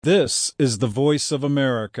This is the voice of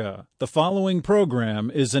America. The following program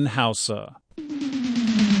is in Hausa.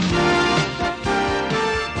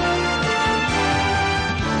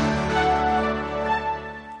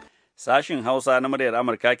 Sashin Hausa na muryar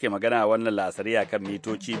Amurka ke magana a wannan lasariya kan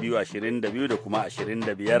mitoci 22 da kuma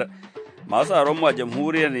 25. Masu mu a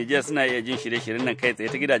jamhuriyar Nijar suna iya jin shirye-shiryen nan kai tsaye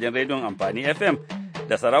ta gidajen rediyon amfani FM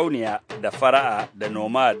da Sarauniya da Fara'a da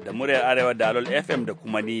Nomad da muryar Arewa da Alol FM da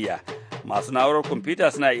kuma Niyya. Masu na'urar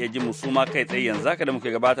kwamfuta suna iya jin musu ma kai tsaye yanzu haka da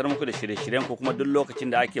muke gabatar muku da shirye-shiryen ko kuma duk lokacin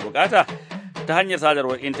da ake bukata ta hanyar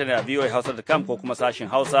sadarwar intanet a voahausa.com ko kuma sashin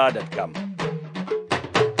hausa.com.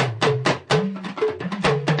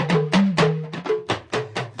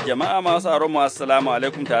 Jama'a masu aron mu assalamu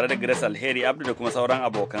alaikum tare da Grace Alheri Abdu da kuma sauran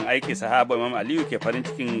abokan aiki sahaba Imam Aliyu ke farin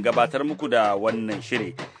cikin gabatar muku da wannan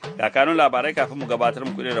shiri. Kakanun labarai kafin mu gabatar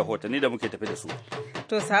muku da rahotanni da muke tafi da su.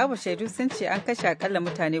 To sahabu shaidu sun ce an kashe akalla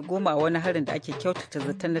mutane 10 a wani harin da ake kyautata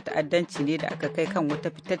zaton na ta'addanci ne da aka kai kan wata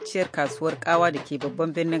fitacciyar kasuwar kawa da ke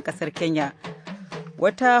babban birnin kasar Kenya.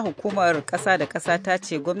 Wata hukumar ƙasa da ƙasa ta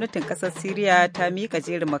ce gwamnatin ƙasar Siriya ta miƙa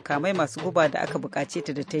jerin makamai masu guba da aka buƙace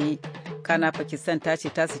ta da ta yi. Kana Pakistan ta ce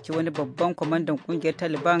ta saki wani babban kwamandan ƙungiyar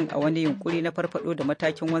Taliban a wani yunkuri na farfado da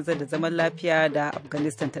matakin wanzar da zaman lafiya da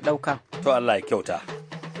Afghanistan ta ɗauka. To Allah ya kyauta.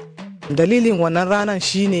 Dalilin wannan ranar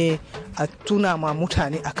shine a tuna ma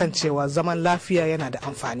mutane akan cewa zaman lafiya yana da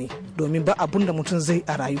amfani domin ba abun da mutum zai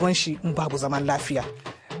a rayuwar shi in babu zaman lafiya.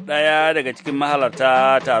 Ɗaya daga cikin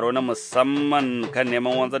mahalarta taro na musamman kan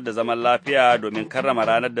neman wanzar da zaman lafiya domin karrama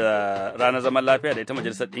ranar zaman lafiya da ita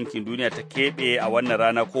Majalisar Ɗinkin Duniya ta keɓe a wannan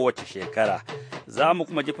rana kowace shekara. Za mu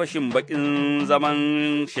kuma ji fashin bakin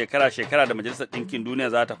zaman shekara-shekara da Majalisar Ɗinkin Duniya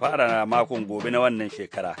za ta fara na makon gobe na wannan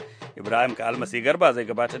shekara. Ibrahim ka almasi garba zai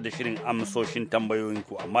gabatar da shirin amsoshin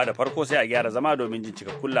tambayoyinku, amma da farko sai a gyara zama domin jin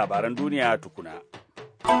cikakkun labaran duniya tukuna.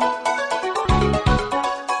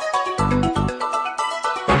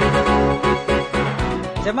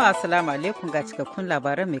 Jama'a assalamu alaikum ga cikakkun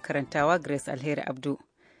labaran mai karantawa Grace Alheri Abdu.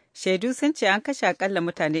 Shaidu sun ce an kashe akalla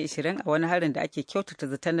mutane 20 a wani harin da ake kyautata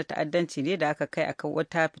zaton na ta'addanci ne da aka kai akan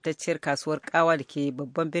wata fitacciyar kasuwar kawa da ke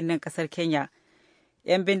babban birnin kasar Kenya.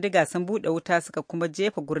 'Yan bindiga sun buɗe wuta suka kuma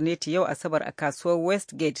jefa gurneti yau Asabar a kasuwar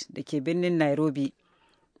Westgate da ke birnin Nairobi.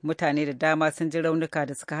 Mutane da dama sun ji raunuka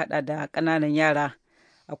da suka hada da ƙananan yara.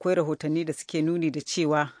 Akwai rahotanni da suke nuni da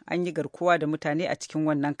cewa an yi garkuwa da mutane a cikin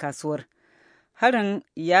wannan kasuwar. Harin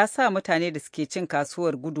ya sa mutane da suke cin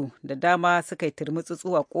kasuwar gudu da dama suka yi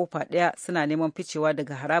turmutsutsu a kofa ɗaya suna neman ficewa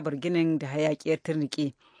daga harabar ginin da hayaƙiyar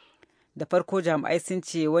turnike. Da farko jami'ai sun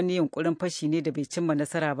ce wani yunkurin fashi ne da bai cimma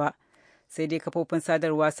nasara ba, sai dai kafofin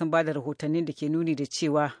sadarwa sun ba da rahotannin da ke nuni da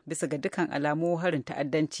cewa bisa ga dukkan alamu harin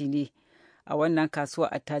ta'addanci ne. A wannan kasuwa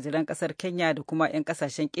attajiran ƙasar Kenya da kuma 'yan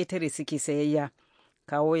ƙasashen ƙetare suke sayayya.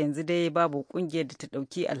 Kawo yanzu dai babu ƙungiyar da ta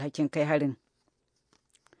ɗauki alhakin kai harin.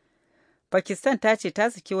 Pakistan ta ce ta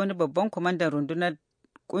saki wani babban kwamandan rundunar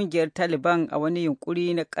kungiyar Taliban a wani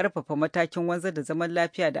yunkuri na karfafa matakin wanzar da zaman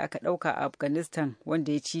lafiya da aka ɗauka a Afghanistan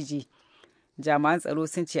wanda ya cije. Jami'an tsaro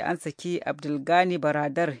sun ce an saki Abdulgani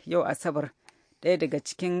Baradar yau Asabar, ɗaya daga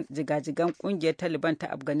cikin jigajigan kungiyar Taliban ta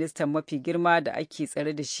Afghanistan mafi girma da ake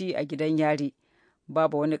tsare da shi a gidan yari.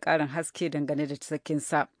 Babu wani ƙarin haske dangane da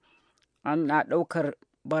sakinsa. Ana ɗaukar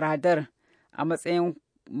Baradar a matsayin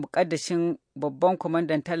mukaddashin babban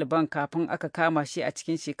kwamandan Taliban kafin aka kama shi a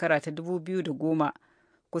cikin shekara ta 2010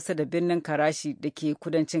 kusa da birnin Karachi da ke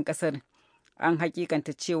kudancin kasar. An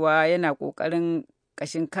hakikanta cewa yana kokarin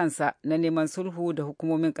kashin kansa na neman sulhu da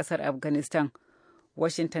hukumomin kasar Afghanistan.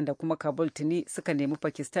 Washington da kuma Kabul tuni suka nemi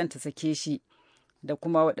Pakistan ta sake shi da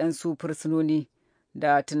kuma waɗansu fursunoni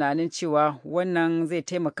da tunanin cewa wannan zai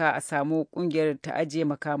taimaka a samu ƙungiyar ta ajiye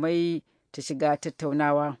makamai ta shiga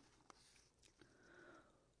tattaunawa.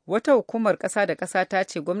 Wata hukumar ƙasa da ƙasa ta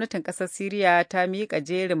ce gwamnatin ƙasar Siriya ta miƙa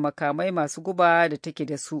jerin makamai masu guba da take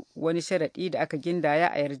da su, wani sharaɗi da aka gindaya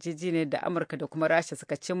a yarjejeniyar da Amurka da kuma Rasha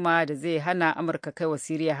suka cimma da zai hana Amurka kai wa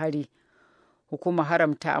Siriya hari. Hukumar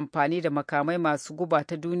haramta amfani da makamai masu guba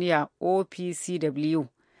ta duniya OPCW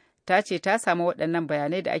ta ce ta samu waɗannan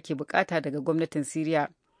bayanai da ake bukata daga gwamnatin Siriya.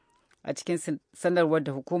 A cikin sanarwar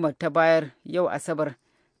da hukumar ta bayar yau Asabar,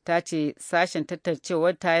 ta ce sashen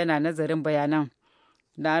tattacewarta yana nazarin bayanan.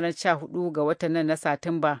 Ranar 14 ga watan nan na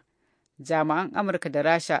Satumba, jami'an Amurka da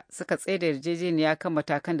Rasha suka tsaida yarjejeniya kan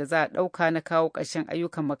matakan da za a ɗauka na kawo ƙarshen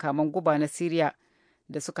ayyukan makaman guba na Siriya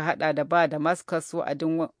da suka hada da ba Damascus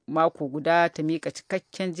wa'adin mako guda ta miƙa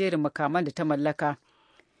cikakken jerin makaman da ta mallaka.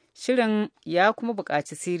 Shirin ya kuma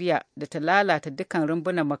buƙaci Siriya da ta lalata dukkan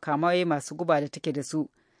rumbunan makamai masu guba da take da su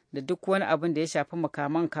da duk wani abin da ya shafi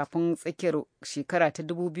makaman kafin tsakiyar shekara ta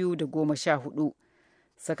 2014.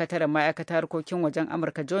 sakataren ma'aikatar harkokin wajen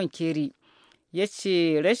amurka John Kerry ya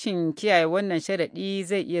ce rashin kiyaye wannan sharaɗi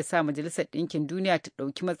zai iya sa majalisar ɗinkin duniya ta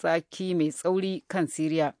ɗauki mataki mai tsauri kan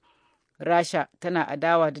Siriya. Rasha tana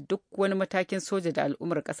adawa da duk wani matakin soja da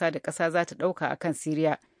al'ummar ƙasa da ƙasa za ta ɗauka a kan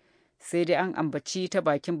Siriya. Sai dai an ambaci ta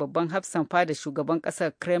bakin babban hafsan fada shugaban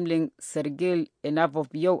ƙasar Kremlin Sergei Lavrov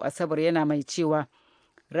yau Asabar yana mai cewa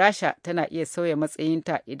Rasha tana iya sauya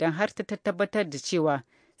matsayinta idan har ta tabbatar da cewa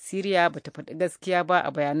Siriya ba ta faɗi gaskiya ba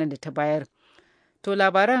a bayanan da ta bayar. To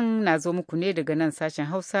labaran na zo muku ne daga nan sashen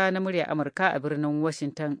Hausa na murya Amurka a birnin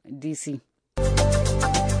Washington DC.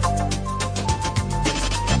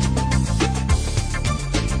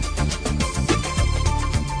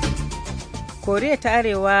 Koriya ta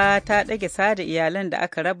Arewa ta ɗage sada iyalan da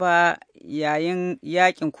aka raba yayin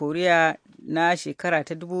yakin Koriya na shekara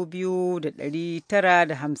ta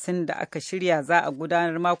 2950 da aka shirya za a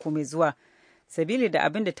gudanar mako mai zuwa. Sabili da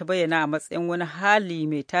abin da ta bayyana a matsayin wani hali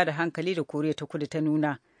mai tada hankali da Koriya ta Kudu ta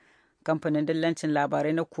nuna. Kamfanin dillancin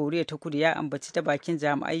labarai na Koriya ta Kudu ya ambaci ta bakin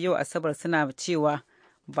jami'ai yau Asabar suna cewa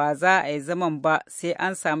ba za a yi zaman ba sai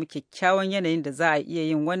an samu kyakkyawan yanayin da za a iya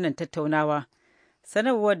yin wannan tattaunawa.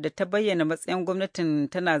 Sanarwar da ta bayyana matsayin gwamnatin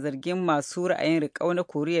tana zargin masu ra'ayin riƙau na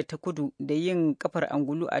Koriya ta Kudu da yin kafar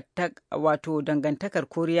angulu a wato dangantakar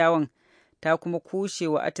Koriyawan. Ta kuma kushe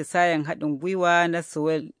wa atisayen haɗin gwiwa na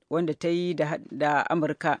Seoul wanda ta yi da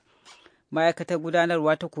Amurka. Ma'aikatar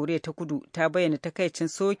gudanarwa ta Koriya ta Kudu ta bayyana takaicin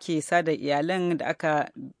soke sada iyalan da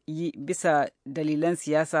aka yi bisa dalilan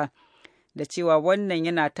siyasa da cewa wannan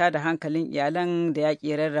yana tada hankalin iyalan da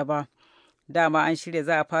yaƙi rarraba. Dama an shirya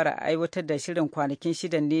za a fara aiwatar da shirin kwanakin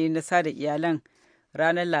 6 ne na sada iyalan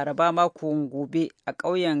ranar Laraba makon gobe a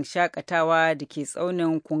ƙauyen shakatawa da ke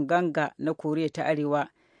tsaunin Kunganga na Koriya ta Arewa.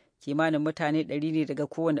 Kimanin mutane 100 ne daga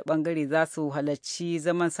kowane bangare za su halarci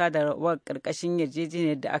zaman sadarwar ƙarƙashin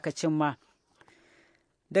yarjejeniyar da aka cimma.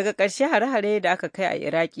 Daga ƙarshe hare-hare da aka kai a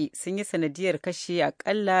Iraki sun yi sanadiyar kashe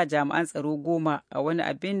akalla jami'an tsaro 10 a wani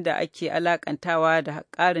abin da ake alakantawa da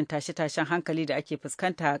ƙarin tashe-tashen hankali da ake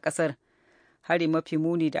fuskanta a ƙasar. Hari mafi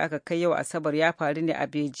muni da aka kai yau Asabar ya faru ne a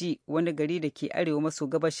Beji, wani gari da ke arewa maso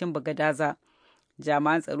gabashin Bagadaza.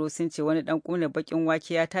 Jami'an tsaro sun ce wani ɗan ƙuna baƙin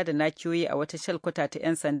wake ya tada nakiyoyi a wata shalkwata ta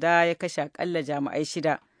 'yan sanda ya kashe akalla jami'ai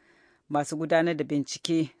 6. Masu gudanar da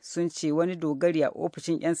bincike sun ce wani dogari a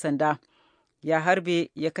ofishin 'yan sanda ya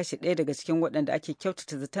harbe ya kashe ɗaya daga cikin waɗanda ake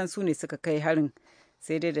kyautata zaton su ne suka kai harin.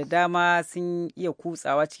 Sai dai da dama sun iya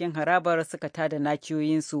kutsawa cikin harabar suka tada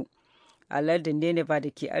nakiyoyinsu. A lardin Nineveh da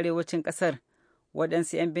ke arewacin ƙasar,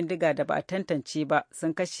 waɗansu 'yan bindiga da ba a tantance ba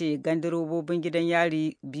sun kashe gandirobobin gidan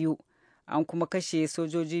yari 2. An kuma kashe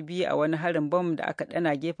sojoji 2 a wani harin bom da aka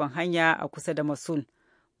ɗana gefen hanya a kusa da Mosul.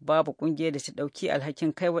 Babu ƙungiyar da ta ɗauki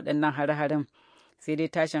alhakin kai waɗannan hare-haren. Sai dai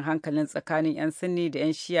tashin hankalin tsakanin 'yan Sunni da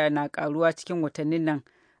 'yan Shiya na ƙaruwa cikin watannin nan,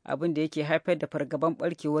 abin da yake haifar da fargaban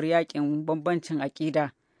ɓarkewar yaƙin bambancin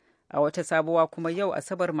aƙida. A wata sabuwa kuma yau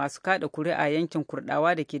Asabar masu kada kuri'a yankin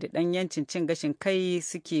Kurdawa da ke da ɗan yancin cin gashin kai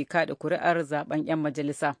suke kada kuri'ar zaben 'yan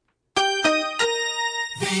majalisa.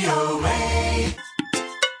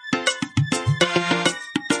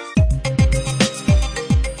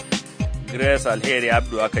 Grace Alheri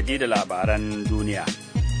Abdu aka ji da labaran duniya.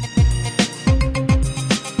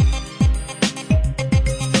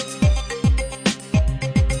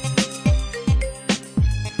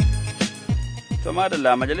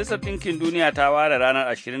 Madalla Majalisar Ɗinkin Duniya ta ware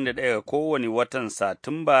ranar 21 ga kowane watan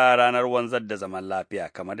Satumba ranar wanzar da zaman lafiya,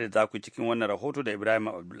 kamar da za ku cikin wannan rahoto da Ibrahim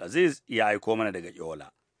Abdulaziz ya aiko mana daga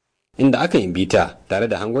Yola. Inda aka yi bita tare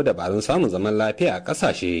da hango dabarun samun zaman lafiya a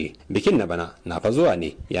kasashe. Bikin na bana na fa zuwa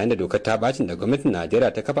ne yayin da dokar ta bacin da gwamnatin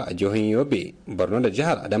Najeriya ta kafa a jihohin Yobe, Borno da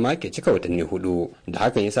jihar Adama ke cika watanni 4, da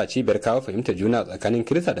hakan yasa cibiyar kawo fahimtar juna tsakanin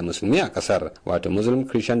Kirista da Musulmi a kasar, wato Muslim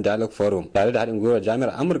Christian Dialogue Forum, tare da haɗin gwiwar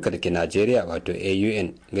Jami'ar Amurka da ke Najeriya wato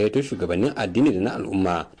AUN, gayyato shugabannin addini da na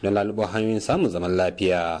al'umma don lalubo hanyoyin samun zaman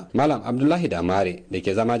lafiya. Malam Abdullahi Damare da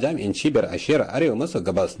ke zama jami'in cibiyar ashiyar Arewa maso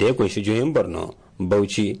gabas da ya kunshi jihohin Borno,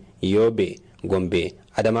 Bauchi, Yobe, Gombe,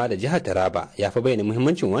 Adama da jihar Taraba ya fi bayyana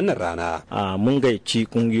muhimmancin wannan rana. Mun gaici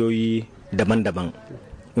kungiyoyi daban-daban,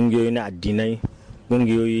 kungiyoyi na addinai,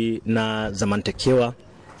 kungiyoyi na zamantakewa,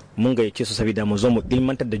 mun gaice su saboda mu zo mu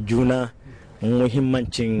ilmantar da juna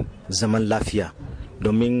muhimmancin zaman lafiya,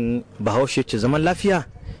 domin Bahaushe ce zaman lafiya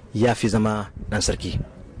ya fi zama ɗan sarki.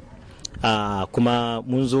 Kuma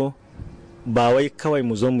mun zo ba wai kawai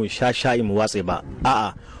mu zo mu sha shayi mu watse ba,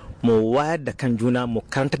 a'a mu wayar da kan juna, mu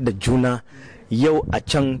karantar da juna, yau a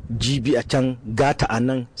can, jibi a can, gata a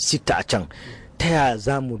nan, sita a can. Ta yaya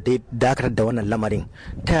za mu dakatar da wannan lamarin,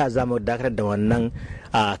 ta yaya za mu dakatar da wannan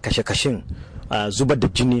kashe-kashen, zubar da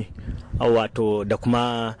jini, wato da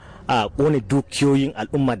kuma a ƙone dukiyoyin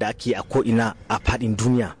al'umma da ake a ko'ina a faɗin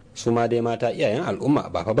duniya. Su ma dai mata iyayen al'umma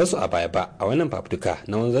ba fa basu a baya ba a wannan fafutuka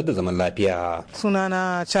na wanzar da zaman lafiya.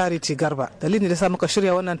 Sunana Charity Garba. Dalilin da sa muka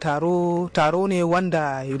shirya wannan taro ne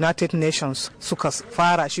wanda United Nations suka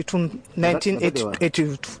fara shi tun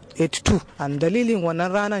 1982. And dalilin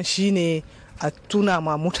wannan ranar shine a tuna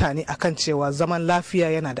ma mutane akan cewa zaman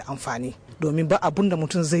lafiya yana da amfani. Domin ba abun da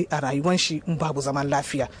mutum zai a rayuwan shi in babu zaman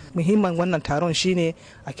lafiya. Muhimman wannan taron shine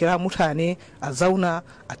a kira mutane a zauna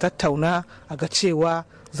a tattauna a ga cewa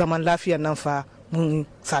zaman lafiyar nan fa mun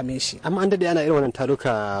same shi. Amma an dade ana irin wannan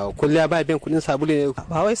taruka kwalliya ba biyan kudin sabulu ne.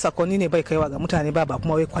 Ba wai sakonni ne bai kaiwa ga mutane ba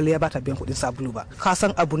kuma wai kwalliya ba ta biyan kudin sabulu ba. Ka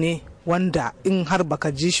san abu ne wanda in har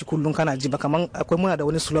baka ji shi kullum kana ji ba, kaman akwai muna da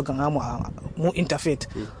wani slogan mu interfaith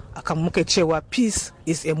akan muka cewa peace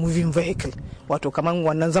is a moving vehicle, wato kaman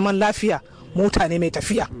wannan zaman lafiya mota ne mai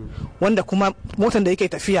tafiya, wanda kuma motan da yake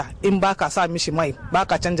tafiya in baka sa mishi mai,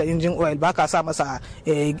 baka canja engine oil, baka sa masa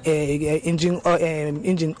engine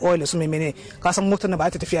oil su menene, ka san motar na ba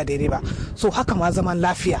ta tafiya daidai ba. So haka ma zaman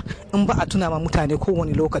lafiya in ba a tuna ma mutane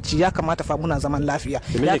kowane lokaci ya kamata fa muna zaman lafiya.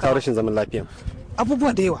 Me yake kawo rashin zaman lafiya?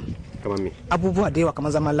 Abubuwa da yawa. Abubuwa da yawa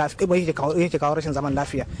kamar zaman lafiya yake kawo rashin zaman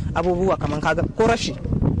lafiya. Abubuwa kamar kaga ko rashin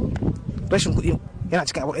kuɗi yana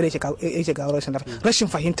cikin abu da yake kawo rashin lafiya. Rashin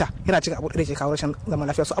fahimta yana cikin abu da yake kawo rashin zaman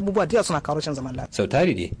lafiya. So abubuwa da yawa suna kawo rashin zaman lafiya. Sau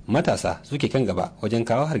tari dai matasa suke kan gaba wajen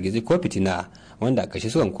kawo hargitsi ko fitina, wanda a ƙarshe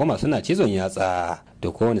sukan koma suna cizon yatsa. Da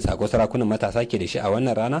kowane sako sarakunan matasa ke da shi a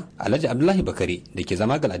wannan rana, Alhaji Abdullahi Bakari da ke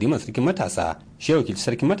zama galadiman sarkin matasa, shi wakilci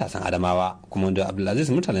sarkin matasan Adamawa, kuma da Abdulaziz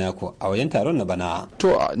Murtala Yako a wajen taron na bana.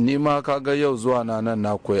 To ni ma kaga yau zuwa nan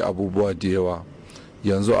na koyi abubuwa da yawa.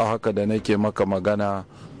 Yanzu a haka da nake maka magana,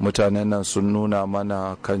 mutanen nan sun nuna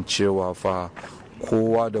mana kan cewa fa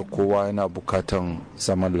kowa da kowa yana bukatan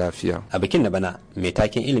zaman lafiya. A bikin na bana mai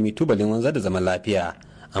taken ilimi tubalin wanzar da zaman lafiya,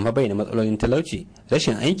 amma bayyana matsalolin talauci,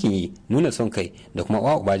 rashin aikin yi, nuna son kai da kuma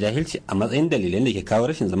uba jahilci a matsayin dalilan da ke kawo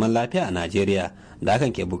rashin zaman lafiya a Najeriya da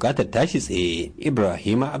hakan ke bukatar tashi tsaye.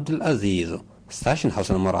 Ibrahima Abdulaziz, sashin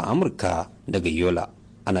Hausa na Amurka daga Yola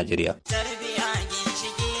a Najeriya.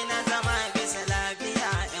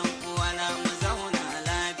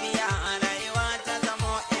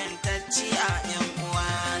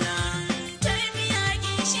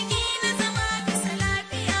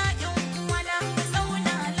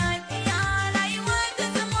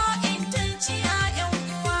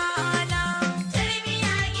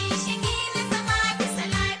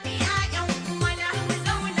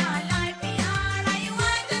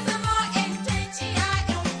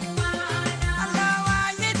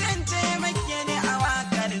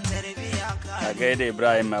 gaida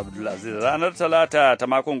Ibrahim Abdulaziz. Ranar Talata ta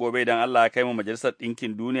makon gobe idan Allah ya kai mu Majalisar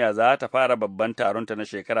Ɗinkin Duniya za ta fara babban taronta na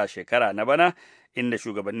shekara-shekara na bana, inda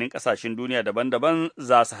shugabannin ƙasashen duniya daban-daban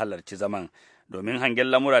za su halarci zaman. Domin hangen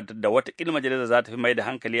lamura da watakila majalisar za ta fi mai da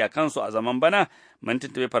hankali a kansu a zaman bana, mun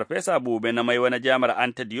tuntuɓi Farfesa Bube na Maiwa na Jami'ar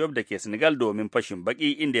Anta Diop da ke Senegal domin fashin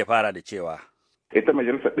baki, inda ya fara da cewa. Ita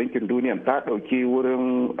Majalisar Ɗinkin Duniya ta ɗauki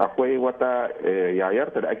wurin, akwai wata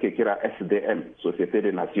yayarta da ake kira SDN, Société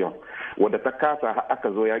des Nations, wadda ta kasa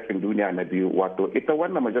aka zo yakin duniya na biyu. Wato ita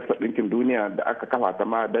wannan Majalisar Ɗinkin Duniya da aka kafa ta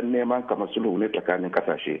ma don neman kamar sulhu ne tsakanin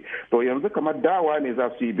kasashe. To yanzu kamar dawa ne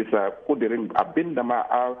za su yi bisa kudirin abin da ma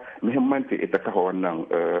a muhimmanci ita kafa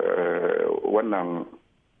wannan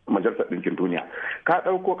Majalisar Ɗinkin Duniya. Ka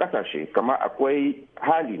ɗauko ƙasashe kama akwai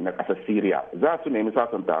hali na ƙasar Siriya, za su nemi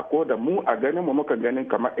sasanta, ko da mu a ganin mu muka ganin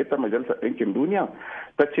kamar ita Majalisar Ɗinkin Duniya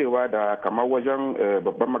ta cewa da kamar wajen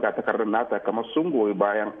babban magatakardar nata kamar sun goyi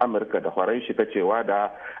bayan Amurka da Faranshi ta cewa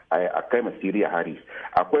da a kai ma Siriya hari.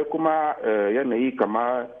 Akwai kuma yanayi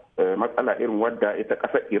kama matsala irin wadda ita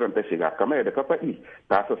ƙasar Iran ta shiga, kamar yadda ka faɗi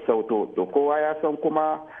ta sassauto, to kowa ya san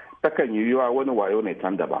kuma takan yi yiwa wani wayo ne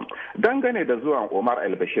can daban. Dangane da zuwan Omar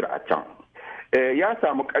al-Bashir a can, ya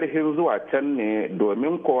samu ƙarfin zuwa can ne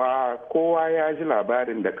domin kowa ya ji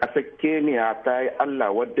labarin da ƙasar Kenya ta yi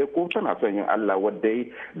Allah wadda ko tana son yin Allah wadda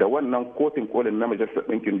da wannan kotun kolin na Majalisar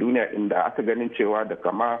Ɗinkin Duniya, inda aka ganin cewa da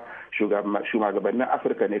kama shugabannin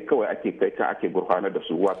Afirka ne kawai ake kai can ake gurfanar da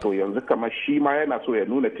su. Wato yanzu kamar shi ma yana so ya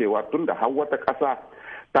nuna cewa tun da har wata ƙasa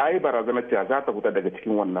ta yi barazanar cewa za ta fita daga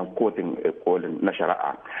cikin wannan kotun kolin na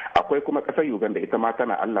shari'a. Akwai kuma ƙasar Uganda ita ma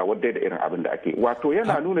tana Allah wadda da irin abin da ake. Wato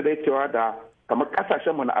yana nuna dai cewa da kamar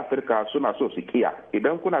kasashenmu na Afirka suna so su kiya.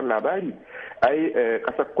 Idan kuna labari, ai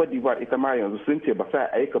kasar Cote d'Ivoire ita ma yanzu sun ce ba sa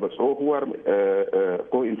aika ba tsohuwar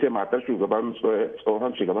ko in ce matar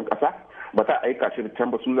tsohon shugaban kasa ba ta aika shi can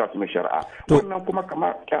ba, su za su mai shari'a. Wannan kuma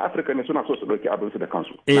kamar ƴan Afirka ne suna so su ɗauki abinsu da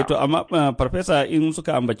kansu. To amma farfesa, in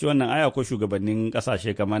suka ambaci wannan aya ko shugabannin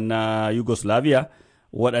kasashe kamar na Yugoslavia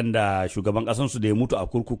waɗanda shugaban ƙasansu da ya mutu a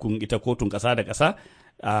kurkukun ita kotun ƙasa da ƙasa.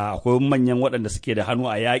 Akwai manyan waɗanda suke da hannu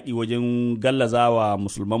a yaƙi wajen gallazawa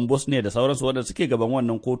musulman Bosnia da sauransu waɗanda suke gaban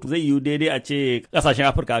wannan kotu. Zai yi daidai a ce ƙasashen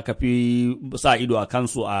Afirka aka fi sa ido a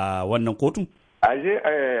kansu a wannan kotun? A je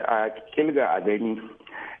a kilga a gani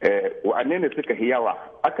wa'anne ne suka yawa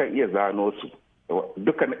aka iya zano su.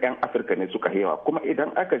 Dukkan 'yan Afirka ne suka yawa, kuma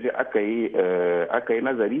idan aka je aka yi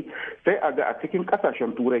nazari sai a ga a cikin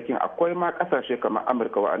kasashen turai akwai ma kasashe kamar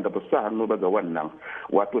Amurka wa'anda ba su sa hannu ba ga wannan,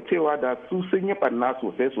 wato cewa da su sun yi barna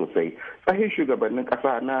sosai. Tsahin shugabannin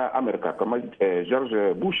kasa na Amurka kamar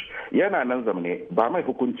George Bush yana nan zamne ba mai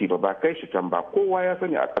hukunci ba kai shi can ba. Kowa ya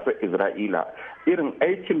sani a kasar Isra'ila irin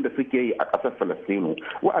aikin da suke yi a kasar Falastinu,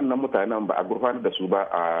 wa'annan mutanen ba a gurfanar da su ba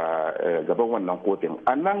a gaban wannan kotun.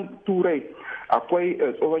 A nan turai akwai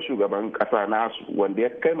tsohon shugaban kasa nasu wanda ya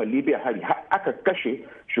kai ma Libya hari har aka kashe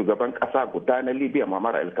shugaban kasa guda na Libya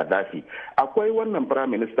Muammar al-Gaddafi. Akwai wannan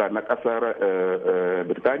prime minister na kasar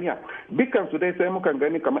Birtaniya. Dukkan su dai sai mukan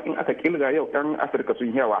gani kamar in aka kilga yau ɗan Afirka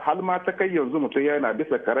sun yawa, har ma ta kai yanzu mutum yana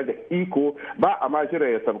bisa kare da iko ba a ma jira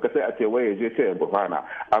ya sabka sai a ce waye je sai ya gurfana.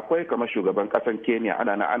 Akwai kamar shugaban kasan Kenya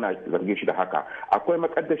ana zargin shi da haka. Akwai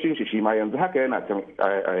makaddashin shi ma yanzu haka yana can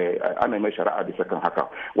ana mai shari'a bisa kan haka.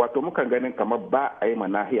 Wato mukan ganin kamar ba a yi ma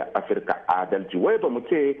nahiyar Afirka adalci. Wai ba mu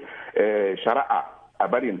ce shari'a a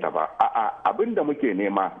barinta ba, a'a abin da muke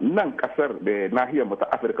nema nan kasar da nahiyar mu ta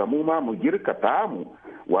Afirka mu ma mu girkata mu,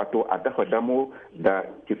 wato a dafa damo da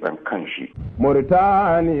kitsan kanshi.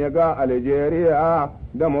 Mauritania ga Algeria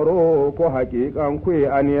da Morocco hakikan ku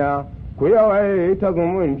aniya ku yawaita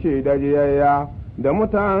zumunci da jiyayya da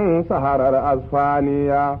mutan saharar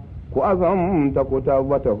Asfaniya ku azamta ku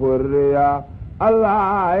tabbata hurriya.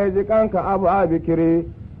 Allah ya ji kanka aba bikiri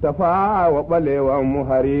tafa wa balewan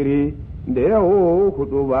muhariri da yau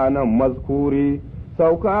hudu ba nan mazkuri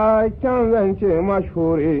sauka kyan zance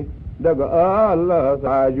mashhuri daga Allah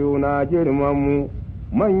sa juna girman mu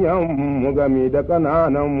manyan mu gami da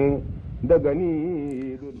kananan mu daga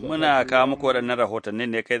ni. Muna kawo muku waɗannan rahotannin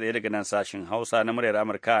ne kai tsaye daga nan sashin Hausa na muryar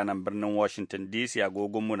Amurka a nan birnin Washington DC.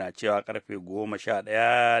 Agogonmu na cewa karfe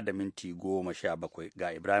 11:17 ga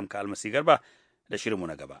Ibrahim Kalmasi Garba da shirinmu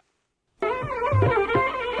na gaba.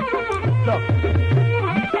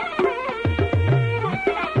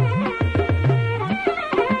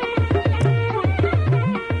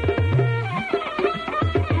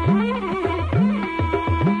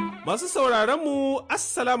 Masu sauraronmu,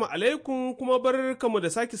 Assalamu alaikum kuma barkamu da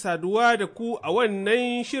sake saduwa da ku a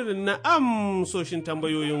wannan shirin na amsoshin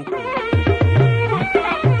tambayoyinku.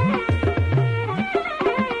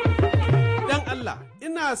 Dan Allah,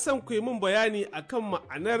 ina son ku yi min bayani akan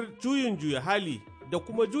ma'anar juyin juya hali da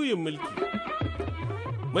kuma juyin mulki.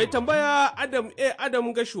 Mai tambaya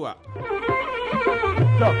Adam Gashuwa.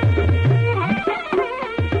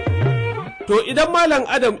 To idan Malam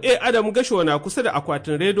Adam Gashuwa na kusa da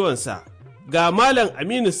akwatin rediyonsa, ga Malam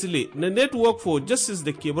Aminu Sule na Network for Justice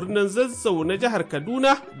da ke birnin Zazzau na jihar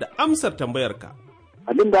Kaduna da amsar tambayarka.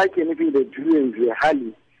 Abin da ake nufi da juyin juya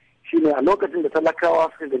hali shine a lokacin da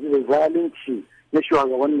talakawa suka gaji da zalunci na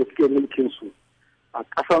shugaban da suke mulkin su a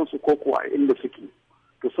ƙasansu ko kuwa a inda suke.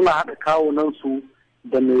 To suna haɗa kawunansu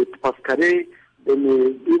da mai faskare da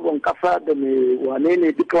mai ɗiban ƙasa da mai wane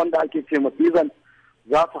ne duka wanda ake ce mafizan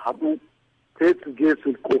za su haɗu sai su je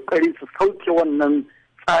su kokari su sauke wannan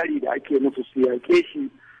tsari da ake musu su yaƙe shi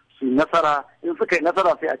su yi nasara. In suka yi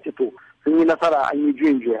nasara sai a ce to sun yi nasara an yi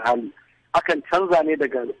juyin juya hali. Akan canza ne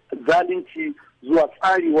daga zalunci zuwa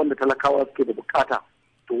tsari wanda talakawa suke da bukata.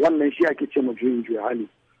 To wannan shi ake ce ma juyin juya hali.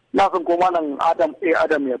 Na san ko malam Adam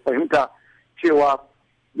ya fahimta cewa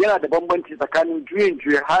yana da bambanci tsakanin juyin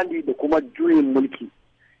juya hali da kuma juyin mulki.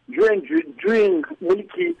 Juyin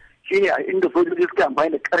mulki shine a inda sojoji suka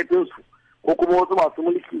amfani da karfinsu ko kuma wasu masu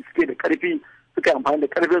mulki suke da karfi suka amfani da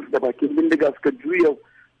karfinsu da bakin bindiga suka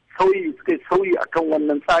sauyi akan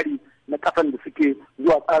wannan tsari na kasan da suke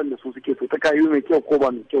zuwa tsarin da su suke so ta kayu mai kyau ko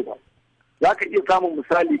ba mai kyau ba. Za ka iya samun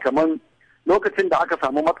misali kamar lokacin da aka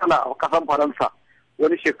samu matsala a kasan Faransa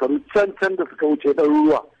wani shekaru can da suka wuce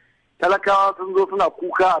ɗaruruwa. Talakawa sun zo suna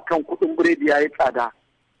kuka akan kuɗin biredi ya yi tsada.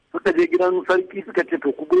 Suka je gidan sarki suka ce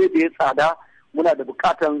to ku biredi ya tsada muna da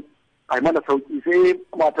bukatan a mana sauki. Sai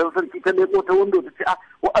matar sarki ta leko ta windo ta ce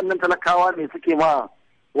waɗannan talakawa ne suke ma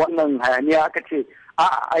wannan hayaniya. Aka ce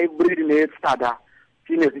ai biredi ne ya tsada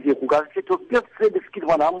shi ne suke kuka. Su ce to sai biskit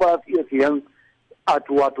mana an ba su iya siyan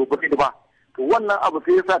wato biredi ba. To wannan abu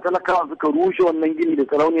sai ya sa talakawa suka rushe wannan gini da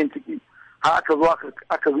sarauniyar ciki har aka zo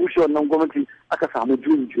aka rushe wannan gwamnati aka samu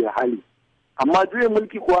juyin juya hali. Amma juyin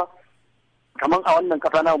mulki kuwa kamar a wannan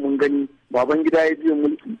kasa na mun gani Babangida ya juyin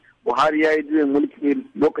mulki Buhari ya yi juyin mulki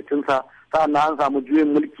lokacinsa, sa'an an samu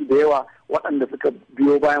juyin mulki da yawa waɗanda suka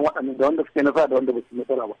biyo bayan waɗanda da wanda suke nasara da wanda ba su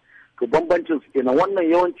nasara ba. To bambancin su kenan, wannan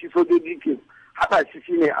yawanci sojoji ke haɗa shi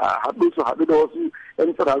shine a haɗu da wasu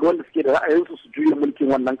 'yan tsiraru wanda suke da ra'ayinsu su juya mulkin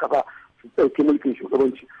wannan ƙasa su ɗauki mulkin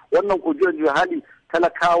shugabanci. Wannan ko juyin hali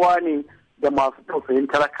talakawa ne da masu tausayin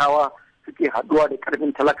talakawa suke haɗuwa da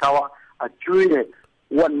ƙarfin talakawa a juya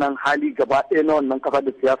wannan hali gaba ɗaya na wannan ƙasa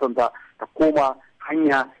da siyasanta ta koma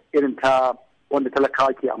hanya irin ta wanda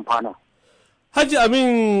talakawa ke amfana. Haji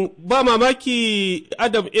Amin, ba mamaki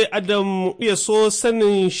Adam ya so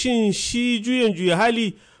sanin shin shi juya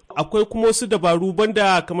hali akwai kuma wasu dabaru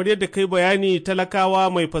banda kamar yadda kai bayani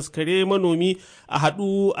talakawa mai faskare manomi a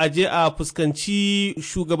haɗu a je a fuskanci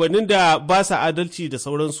shugabannin da ba sa adalci da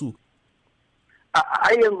sauransu.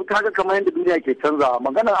 Ai yanzu kaga kamar yadda duniya ke canzawa,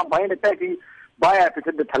 maganar amfani da tafi baya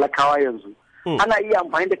fitar da talakawa yanzu. Ana iya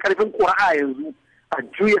amfani da karfin ƙuri'a yanzu a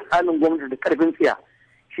juya halin gwamnati da karfin tsiya.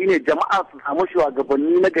 Shine jama'a su samu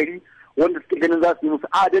shugabanni na gari wanda suke ganin za su yi musu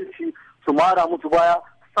adalci, su mara musu baya,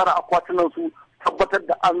 su tsara akwatunan su, tabbatar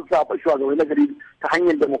da an zaɓa shugabanni na gari ta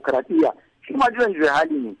hanyar demokaradiyya. Shi ma juya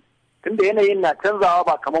hali ne, tunda yanayin na canzawa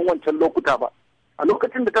ba kamar wancan lokuta ba. A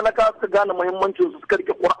lokacin da talakawa suka gane muhimmancin su suka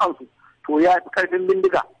rike ƙuri'ansu, to ya fi karfin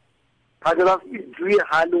bindiga. Kaga za su iya juya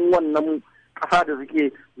halin wannan ƙasa da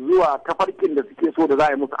suke zuwa tafarkin da suke so da za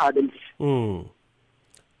a yi musu adalci.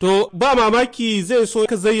 To ba mamaki zai so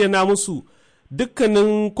ka zayyana musu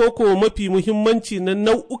dukkanin koko mafi muhimmanci na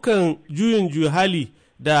nau'ukan juyin hali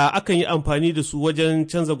da akan yi amfani da su wajen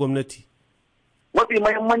canza gwamnati. Mafi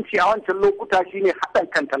muhimmanci a wancan lokuta shine haɗin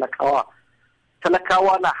kan talakawa.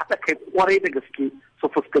 Talakawa na haɗa kai kwarai da gaske su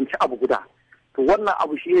fuskanci abu guda. To wannan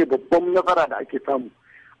abu shine babban nasara da ake samu.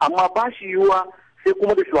 Amma ba shi yiwuwa sai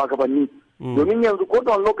kuma da shugabanni. Domin yanzu ko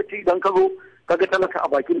da wani lokaci idan ka zo kaga talaka a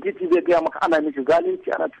bakin titi zai gaya maka ana mishi zalunci,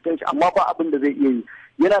 ana cikin shi, amma ba abin da zai iya yi.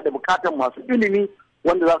 Yana da bukatar masu ilimi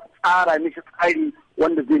wanda za su tsara mishi tsari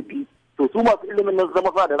wanda zai bi. To su masu ilimin nan zama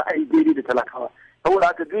sa da ra'ayi daidai da talakawa. Saboda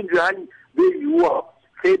haka juyin hali zai yiwuwa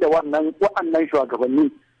sai da waɗannan shugabanni,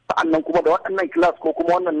 sa'annan kuma da waɗannan kilas ko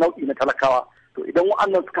kuma wannan nau'i na talakawa. To idan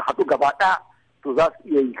waɗannan suka haɗu gaba ɗaya to za su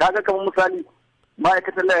iya yi. Kaga kamar misali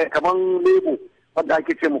ma'aikatan kamar lebo wanda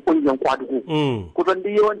ake ce mu ƙungiyar kwadugo. Kusan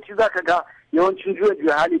duk yawanci za ka ga yawancin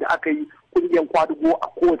juya hali da aka yi ƙungiyar kwadugo a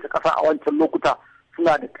kowace ƙasa a wancan lokuta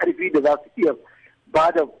suna da ƙarfi da za su iya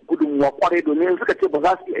ba da gudunmuwa kwarai, domin suka ce ba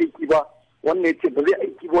za su yi aiki ba, wannan ya ce ba zai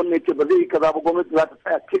aiki ba, wannan ya ce ba zai yi kaza ba, gwamnati za ta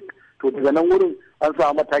tsaya cik. To daga nan wurin an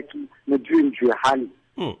samu mataki na juya hali.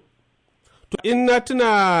 To in na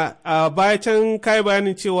tuna a baya can kai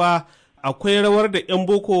bayanin cewa akwai rawar da 'yan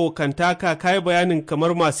boko kan taka, kai bayanin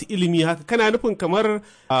kamar masu ilimi haka, kana nufin kamar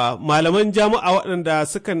malaman jami'a waɗanda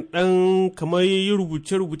sukan ɗan kamar yi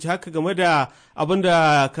rubuce-rubuce haka game da abin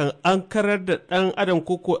da kan an karar da ɗan adam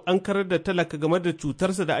koko an karar da talaka game da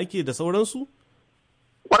cutarsa da ake da sauransu?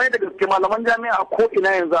 Kwarai da gaske malaman jami'a ko ina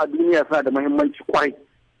yanzu a duniya suna da muhimmanci kwarai.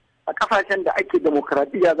 A kasashen da ake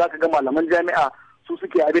demokaradiyya za ka ga malaman jami'a su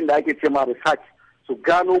suke abin da ake ce ma research, su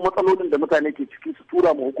gano matsalolin da mutane ke ciki su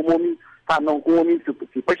tura ma hukumomi, sa'annan hukumomi su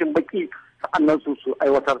fashin baki, sa'annan su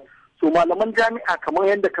aiwatar. So malaman jami'a kamar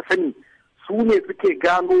yadda ka sani su ne suke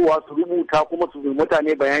ganowa su rubuta kuma su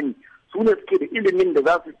mutane bayani, su ne suke da ilimin da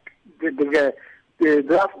za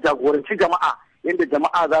su jagoranci jama'a yadda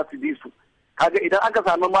jama'a za su bi su. Kaga idan aka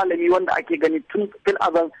sami malami wanda ake gani tun fil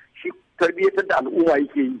azan shi tarbiyyatar da al'umma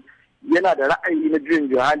yake yi, yana da ra'ayi na juyin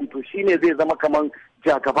hali, to shine zai zama kamar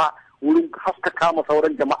jagaba wurin haskaka ma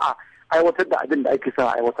sauran jama'a aiwatar da abin da ake son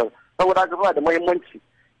aiwatar. Saboda haka suna da muhimmanci.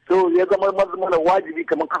 So ya zama mana wajibi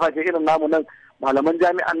kamar kasashe irin namu nan, malaman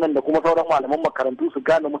jami'an nan da kuma sauran malaman makarantu su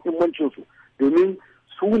gane muhimmancin su, domin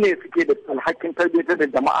su ne suke da alhakin tarbiyyatar da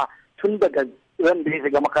jama'a tun daga ran da ya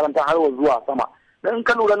shiga makaranta har zuwa sama. Dan in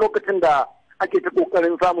ka lura lokacin da ake ta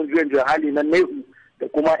kokarin samun juyin hali na NEHU da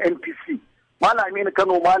kuma NPC, Malami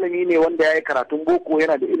Kano malami ne wanda ya yi karatun boko,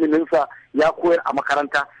 yana da iliminsa, ya koyar a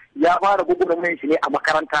makaranta, ya fara gugurmin shi ne a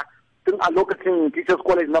makaranta tun a lokacin Teachers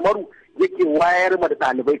College na Maru yake wayar ma da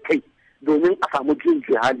ɗalibai kai domin a samu juyin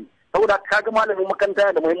hali. Saboda kaga malamin makaranta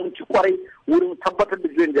yana da muhimmanci kwarai wurin tabbatar da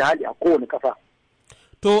juyin hali a kowane ƙasa.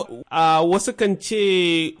 To, wasu kan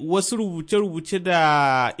ce wasu rubuce-rubuce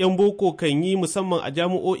da 'yan boko kan yi musamman a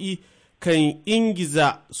jami'o'i kan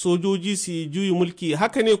ingiza sojoji su yi juyin mulki,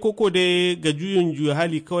 haka ne koko dai ga juyin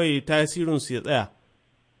hali kawai tasirinsu ya tsaya?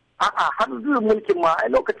 A'a, har juyin mulkin ma a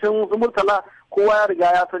lokacin su Murtala kowa ya riga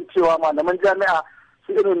ya san cewa malaman jami'a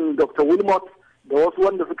su irin Dr. Wilmot da wasu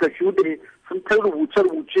wanda suka shuɗe sun ta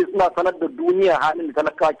rubuce-rubuce suna sanar da duniya halin da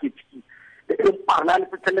talakawa ke ciki. da irin barna na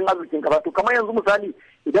tattalin arzikin kasa. To kamar yanzu misali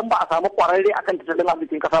idan ba a samu kwararre akan tattalin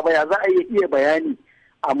arzikin kasa ba ya za a iya bayani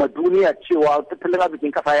a duniya cewa tattalin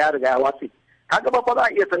arzikin kasa ya riga ya watse. Kaga ba za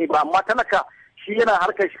a iya sani ba, amma talaka shi yana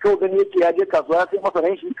harkar shi kawai gani yake ya je kasuwa ya sai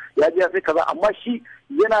masaran shi ya je ya sai kaza, amma shi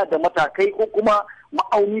yana da matakai ko kuma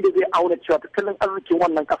ma'auni da zai auna cewa tattalin arzikin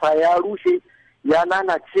wannan kasa ya rushe ya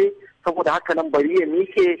lalace, saboda haka nan bari ya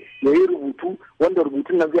miƙe ya yi rubutu wanda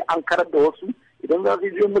rubutun nan zai ankarar da wasu idan za su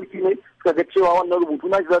yi juyin mulki ne suka ga cewa wannan rubutu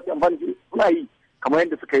na shi za su yi amfani suna yi kamar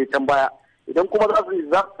yadda suka yi can baya. Idan kuma za su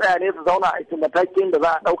tsaya ne su zauna a matakin da za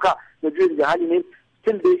a ɗauka na juyin jihali ne,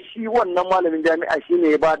 tun da shi wannan malamin jami'a shi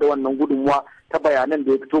ne ya ba da wannan gudunmuwa ta bayanan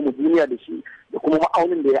da ya fito mu duniya da shi da kuma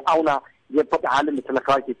ma'aunin da ya auna ya faɗa halin da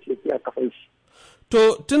talakawa ke ciki a kafin shi.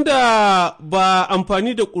 To, tunda ba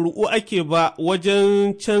amfani da ƙuri'u ake ba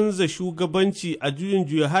wajen canza shugabanci a juyin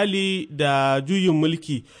juya hali da juyin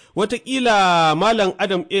mulki, watakila Malam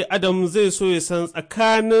Adam Adam zai so ya san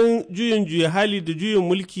tsakanin juyin juya hali da juyin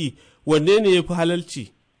mulki wanne ne ya fi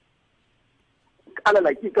halalci? Alal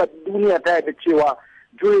hakika duniya ta yarda cewa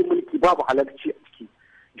juyin mulki babu halalci a ciki.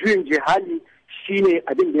 Juyin juya hali shine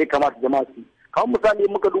abin da ya kamata jama'a su. Kamar misali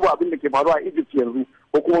muka duba abin da ke faruwa a Egypt yanzu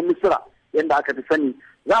ko kuma Misira, yadda aka fi sani,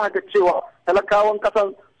 za a ga cewa talakawan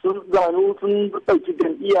kasan sun zanu sun ɗauki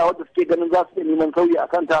jam'iyya wadda suke ganin za su iya neman sauyi a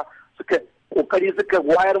kanta, suka kokari suka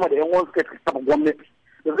wayar ma da yan uwan suka kafa gwamnati.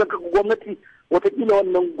 Da suka kafa gwamnati, watakila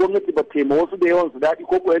wannan gwamnati ba taima wasu da yawan su daɗi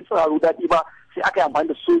ko kuwa tsaro daɗi ba, sai aka yi amfani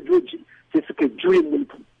da sojoji sai suka juye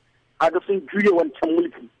mulki. Kaga sun juye wancan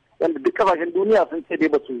mulki wanda duk kasashen duniya sun ce dai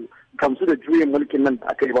ba su gamsu da juyin mulkin nan da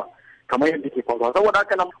aka yi ba kamar yadda ke faruwa. Saboda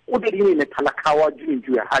haka nan ƙudiri ne na talakawa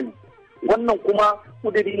juya hali. Wannan kuma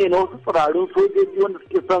kudiri ne na wasu tsirarun sojoji wanda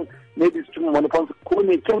suke son ne da su cimma manufansu ko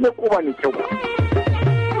mai kyau ne ko ba mai kyau ba.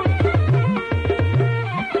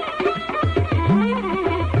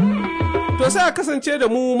 To sai a kasance da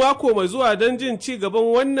mu mako mai zuwa don jin ci gaban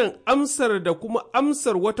wannan amsar da kuma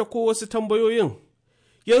amsar wata ko wasu tambayoyin.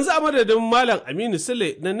 Yanzu a madadin Malam Aminu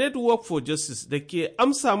Sule na Network for Justice da ke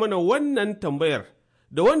amsa mana wannan tambayar,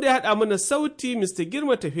 da wanda ya haɗa mana sauti Mr.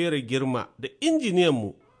 Girma Tafere Girma da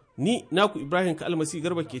injiniyanmu. Ni naku Ibrahim Kalmasi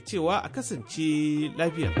Garba ke cewa a kasance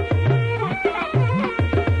lafiya.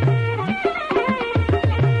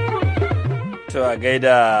 To a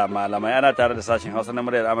gaida malamai, ana tare da sashen Hausa na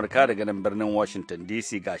muryar Amurka daga nan birnin Washington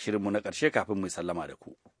DC. Ga shirinmu na ƙarshe kafin mu sallama da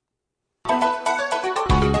ku.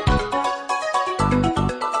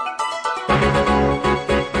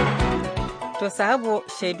 To sahabo,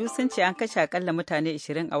 shaidu sun ce an kashe akalla mutane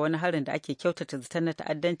 20 a wani harin da ake kyautata zaton na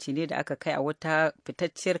ta'addanci ne da aka kai a wata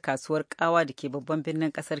fitacciyar kasuwar kawa da ke babban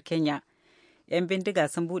birnin kasar Kenya. 'Yan bindiga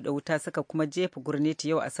sun buɗe wuta suka kuma jefa gurneti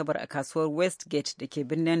yau Asabar a kasuwar Westgate da ke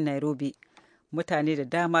birnin Nairobi. Mutane da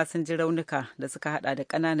dama sun ji raunuka da suka hada da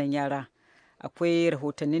ƙananan yara. Akwai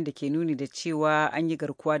rahotannin da ke nuni da cewa an yi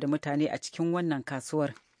garkuwa da mutane a cikin wannan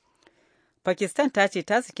kasuwar. Pakistan ta ce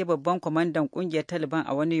ta saki babban kwamandan kungiyar Taliban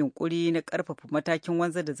a wani yunkuri na karfafa matakin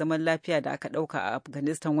wanzar da zaman lafiya da aka dauka a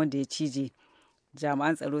Afghanistan wanda ya cije.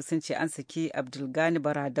 Jami'an tsaro sun ce an saki Abdulgani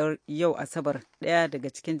Baradar yau Asabar, ɗaya daga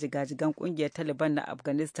cikin jigajigan kungiyar Taliban na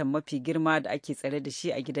Afghanistan mafi girma da ake tsare da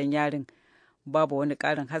shi a gidan yarin. Babu wani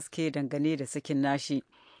ƙarin haske dangane da sakin nashi.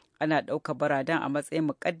 Ana ɗauka Baradan a matsayin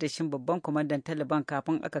muƙaddashin babban kwamandan Taliban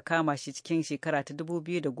kafin aka kama shi cikin shekara ta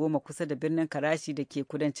 2010 kusa da birnin Karachi da ke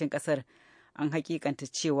kudancin ƙasar. An hakikanta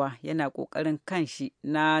cewa yana ƙoƙarin kanshi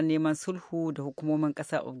na neman sulhu da hukumomin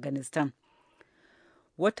ƙasar Afghanistan.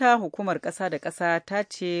 Wata hukumar ƙasa da ƙasa ta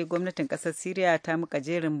ce gwamnatin ƙasar Siriya ta muka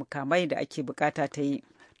jerin mukamai da ake bukata ta yi.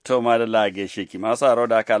 To madalla gaishe ki masu haro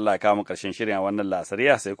da aka Allah kawo mu karshen shirin a wannan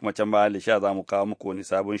lasariya, sai kuma can bayan lisha za mu kawo muku wani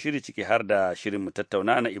sabon shiri ciki har da shirin mu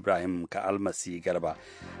tattauna na Ibrahim ka almasi Garba.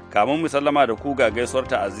 Kamun mu sallama da ku ga gaisuwar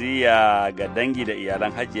ta'aziyya ga dangi da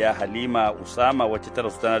iyalan Hajiya Halima Usama wacce ta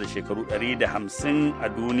rasu tana da shekaru 150 a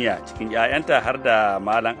duniya, cikin 'ya'yanta har da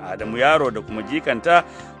Malam Adamu Yaro da kuma jikanta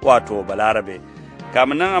wato Balarabe.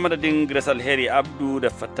 Kamun nan a madadin Grace Alheri Abdu da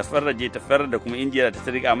tafarraje tafar da kuma injiya da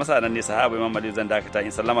ta riga masa nan ne sahaba Imam Ali zan dakata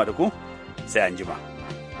in sallama da ku sai an jima.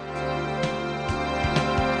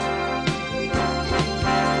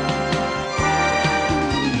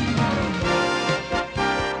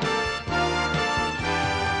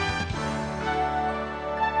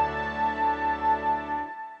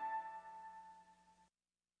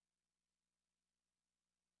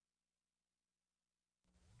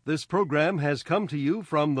 This program has come to you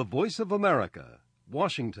from the Voice of America,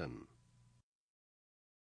 Washington.